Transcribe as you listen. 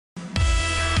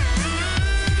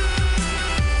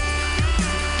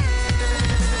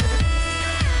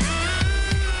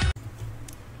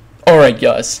Alright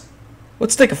guys,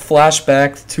 let's take a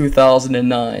flashback to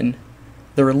 2009.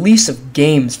 The release of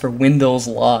games for Windows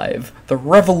Live, the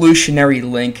revolutionary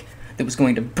link that was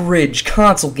going to bridge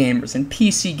console gamers and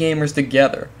PC gamers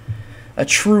together. A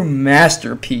true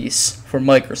masterpiece for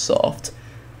Microsoft.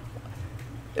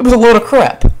 It was a load of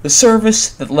crap. The service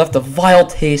that left a vile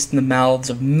taste in the mouths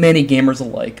of many gamers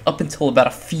alike up until about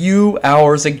a few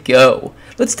hours ago.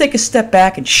 Let's take a step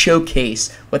back and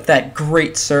showcase what that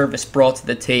great service brought to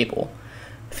the table.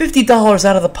 $50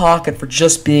 out of the pocket for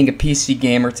just being a PC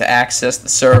gamer to access the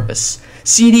service.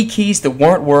 CD keys that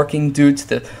weren't working due to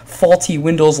the faulty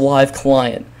Windows Live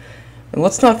client. And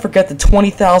let's not forget the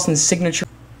 20,000 signature.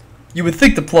 You would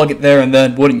think to plug it there and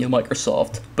then, wouldn't you,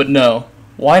 Microsoft? But no.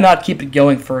 Why not keep it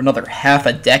going for another half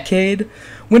a decade?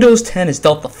 Windows 10 has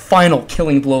dealt the final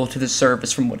killing blow to the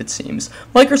service from what it seems.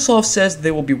 Microsoft says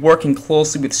they will be working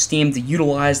closely with Steam to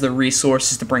utilize their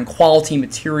resources to bring quality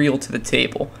material to the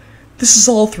table. This is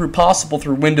all possible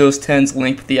through Windows 10's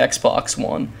link with the Xbox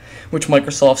One, which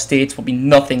Microsoft states will be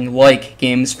nothing like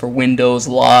games for Windows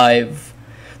Live.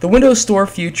 The Windows Store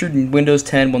featured in Windows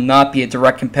 10 will not be a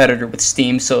direct competitor with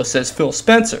Steam, so says Phil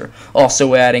Spencer,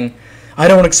 also adding, I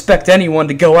don't expect anyone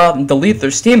to go out and delete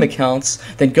their Steam accounts,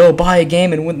 then go buy a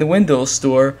game in the Windows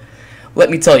Store. Let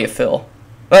me tell you, Phil,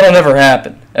 that'll never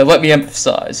happen, and let me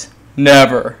emphasize,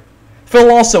 never.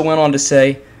 Phil also went on to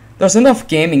say, there's enough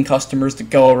gaming customers to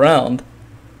go around.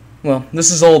 Well, this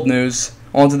is old news.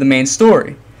 On to the main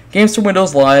story. Games for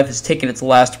Windows Live has taken its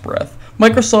last breath.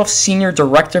 Microsoft's Senior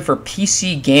Director for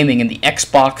PC Gaming in the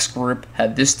Xbox Group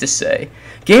had this to say.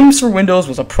 Games for Windows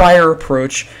was a prior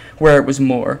approach where it was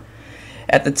more.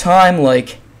 At the time,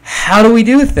 like, how do we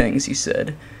do things, he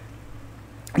said.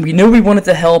 We knew we wanted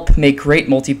to help make great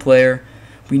multiplayer.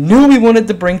 We knew we wanted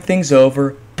to bring things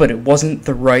over, but it wasn't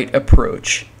the right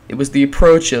approach. It was the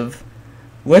approach of,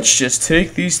 let's just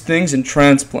take these things and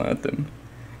transplant them.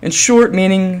 In short,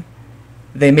 meaning,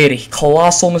 they made a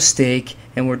colossal mistake,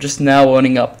 and we're just now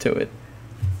owning up to it.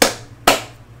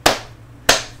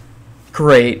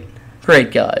 Great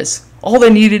guys. All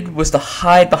they needed was to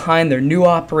hide behind their new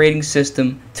operating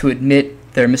system to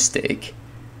admit their mistake.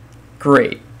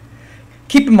 Great.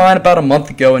 Keep in mind, about a month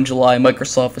ago in July,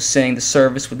 Microsoft was saying the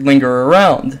service would linger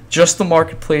around. Just the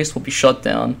marketplace will be shut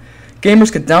down.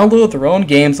 Gamers could download their own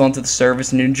games onto the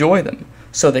service and enjoy them.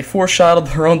 So they foreshadowed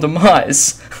their own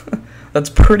demise.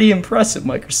 That's pretty impressive,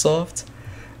 Microsoft.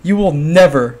 You will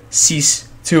never cease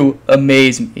to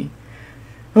amaze me.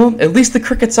 Well, at least the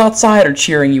crickets outside are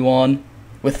cheering you on.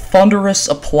 With thunderous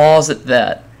applause at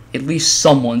that, at least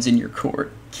someone's in your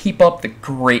court. Keep up the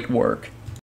great work.